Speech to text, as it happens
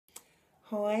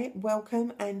Hi,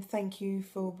 welcome and thank you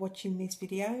for watching this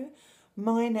video.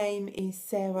 My name is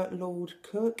Sarah Lord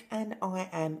Cook and I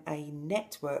am a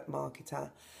network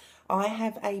marketer. I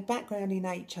have a background in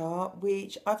HR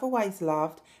which I've always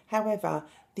loved. However,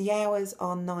 the hours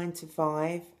are 9 to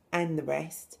 5 and the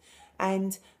rest,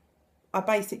 and I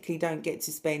basically don't get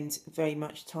to spend very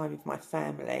much time with my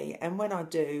family, and when I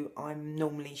do, I'm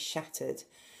normally shattered.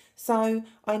 So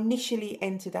I initially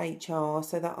entered HR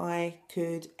so that I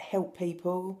could help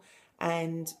people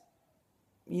and,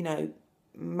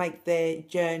 make their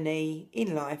journey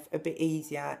in life a bit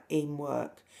easier in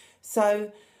work.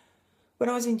 So when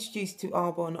I was introduced to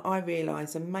Arbonne, I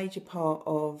realised a major part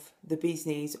of the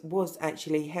business was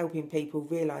actually helping people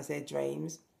realise their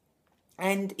dreams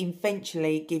and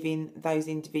eventually giving those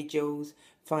individuals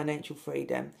financial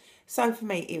freedom. So for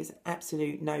me, it was an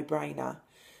absolute no-brainer.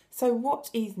 So what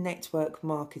is network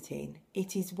marketing?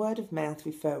 It is word of mouth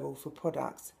referral for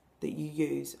products that you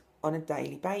use on a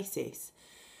daily basis.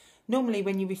 Normally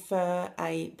when you refer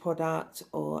a product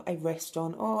or a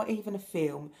restaurant or even a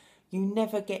film, you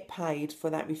never get paid for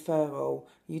that referral.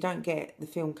 You don't get the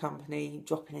film company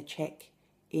dropping a cheque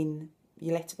in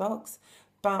your letterbox.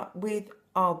 But with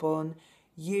Arbonne,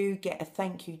 you get a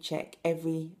thank you cheque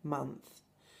every month.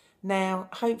 Now,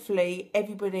 hopefully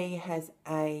everybody has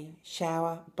a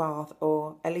shower, bath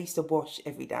or at least a wash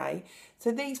every day.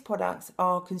 So these products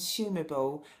are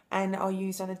consumable and are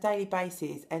used on a daily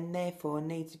basis and therefore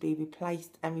need to be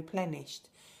replaced and replenished.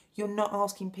 You're not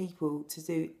asking people to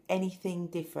do anything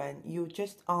different. You're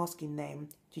just asking them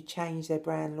to change their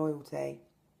brand loyalty.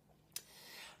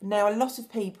 Now, a lot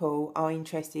of people are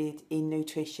interested in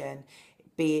nutrition,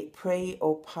 be it pre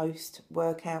or post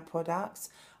workout products.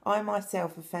 I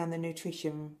myself have found the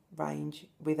nutrition range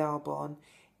with Arbonne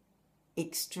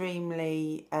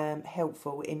extremely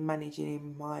helpful in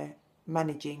managing my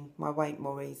weight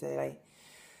more easily.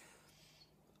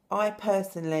 I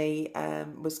personally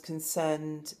was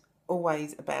concerned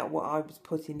always about what I was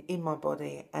putting in my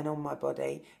body and on my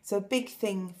body. So a big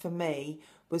thing for me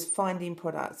was finding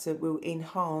products that will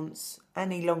enhance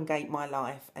and elongate my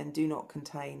life and do not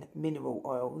contain mineral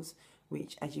oils,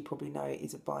 which, as you probably know,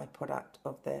 is a byproduct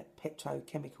of the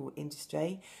petrochemical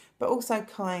industry, but also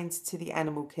kind to the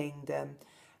animal kingdom.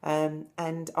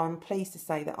 And I'm pleased to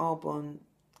say that Arbonne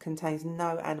contains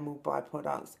no animal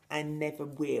byproducts and never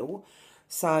will.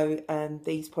 So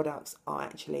these products are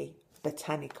actually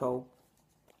botanical.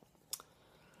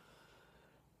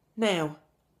 Now,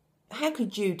 how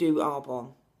could you do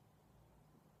Arbonne?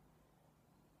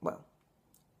 Well,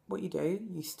 what you do,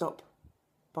 you stop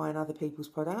buying other people's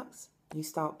products. You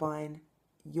start buying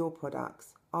your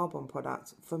products, Arbonne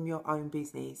products, from your own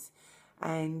business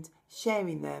and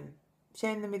sharing them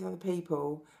with other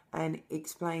people and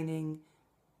explaining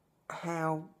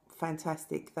how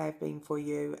fantastic they've been for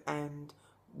you and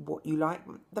what you like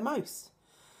the most.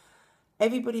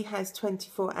 Everybody has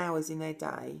 24 hours in their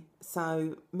day.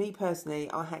 So me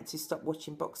personally, I had to stop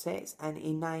watching box sets and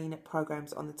inane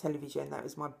programs on the television. That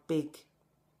was my big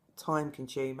time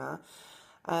consumer.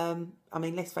 I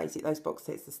mean, let's face it, those box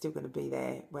sets are still going to be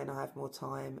there when I have more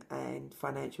time and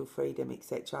financial freedom,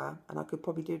 etc. And I could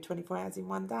probably do 24 hours in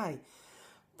one day.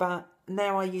 But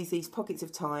now I use these pockets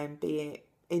of time, be it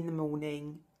in the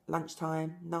morning,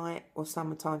 lunchtime, night, or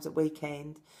sometimes at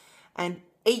weekend. And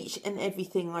each and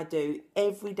everything I do,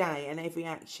 every day and every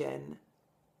action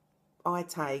I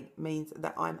take means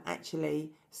that I'm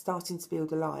actually starting to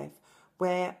build a life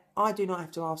where I do not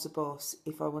have to ask the boss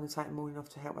if I want to take the morning off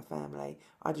to help my family.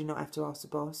 I do not have to ask the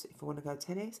boss if I want to go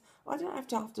tennis. I don't have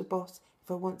to ask the boss if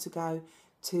I want to go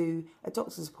to a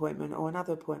doctor's appointment or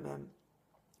another appointment.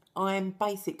 I am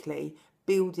basically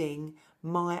building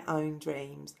my own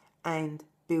dreams and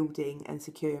building and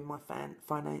securing my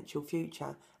financial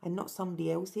future, and not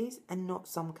somebody else's and not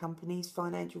some company's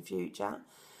financial future.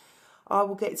 I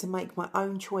will get to make my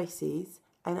own choices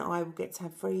and I will get to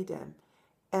have freedom.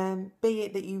 Be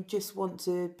it that you just want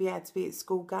to be able to be at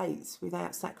school gates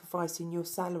without sacrificing your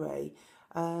salary,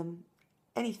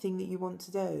 anything that you want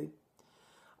to do.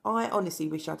 I honestly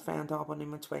wish I'd found Arbonne in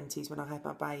my 20s when I had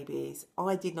my babies.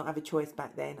 I did not have a choice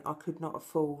back then. I could not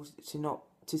afford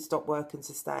to stop work and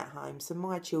to stay at home. So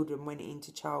my children went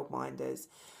into childminders.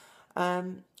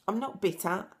 I'm not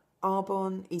bitter.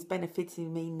 Arbonne is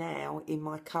benefiting me now in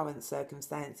my current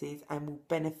circumstances and will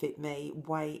benefit me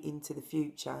way into the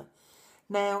future.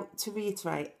 Now, to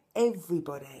reiterate,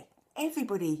 everybody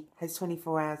has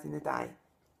 24 hours in a day,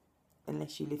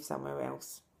 unless you live somewhere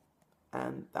else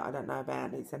that I don't know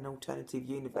about. It's an alternative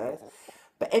universe.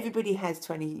 But everybody has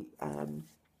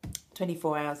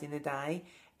 24 hours in a day.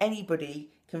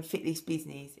 Anybody can fit this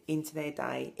business into their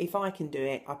day. If I can do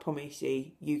it, I promise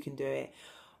you, you can do it.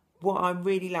 What I'm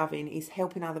really loving is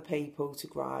helping other people to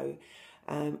grow,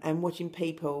 and watching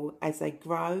people as they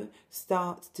grow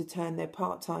start to turn their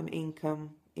part-time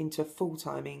income into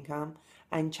full-time income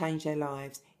and change their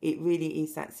lives. It really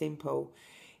is that simple.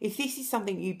 If this is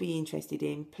something you'd be interested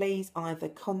in, please either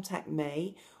contact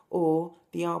me or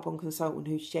the Arbonne consultant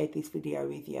who shared this video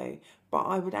with you. But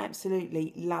I would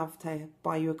absolutely love to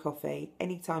buy you a coffee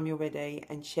anytime you're ready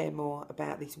and share more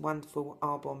about this wonderful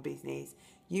Arbonne business.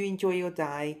 You enjoy your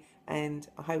day, and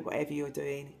I hope whatever you're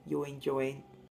doing, you're enjoying.